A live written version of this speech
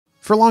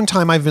For a long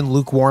time, I've been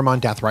lukewarm on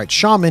Deathrite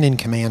Shaman in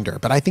Commander,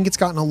 but I think it's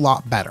gotten a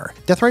lot better.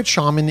 Deathrite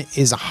Shaman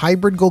is a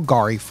hybrid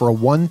Golgari for a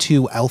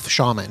 1/2 Elf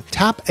Shaman.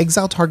 Tap,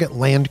 exile target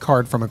land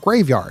card from a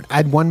graveyard.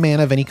 Add 1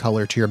 mana of any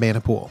color to your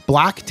mana pool.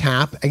 Black,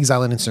 tap,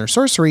 exile an instant or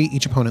sorcery,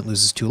 each opponent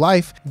loses 2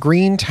 life.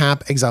 Green,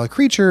 tap, exile a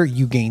creature,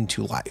 you gain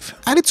 2 life.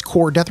 At its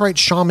core, Deathrite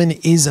Shaman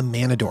is a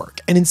mana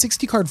dork, and in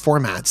 60-card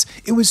formats,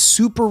 it was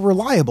super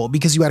reliable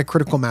because you had a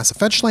critical mass of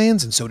fetch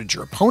lands, and so did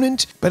your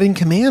opponent. But in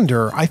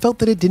Commander, I felt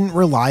that it didn't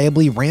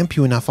reliably ramp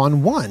you enough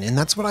on 1, and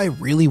that's what I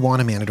really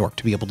want a mana dork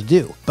to be able to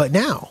do. But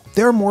now,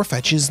 there are more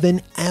fetches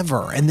than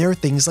ever, and there are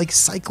things like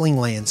cycling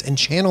lands and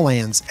channel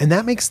lands, and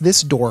that makes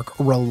this dork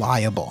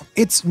reliable.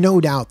 It's no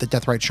doubt that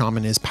Deathrite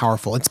Shaman is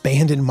powerful. It's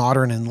banned in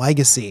Modern and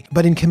Legacy,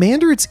 but in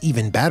Commander it's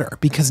even better,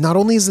 because not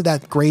only is it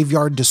that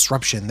graveyard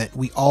disruption that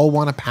we all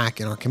want to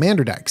pack in our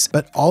Commander decks,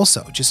 but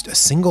also just a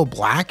single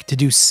black to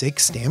do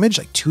 6 damage,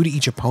 like 2 to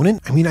each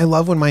opponent. I mean, I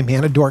love when my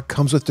mana dork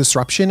comes with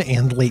disruption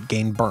and late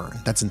game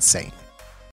burn. That's insane.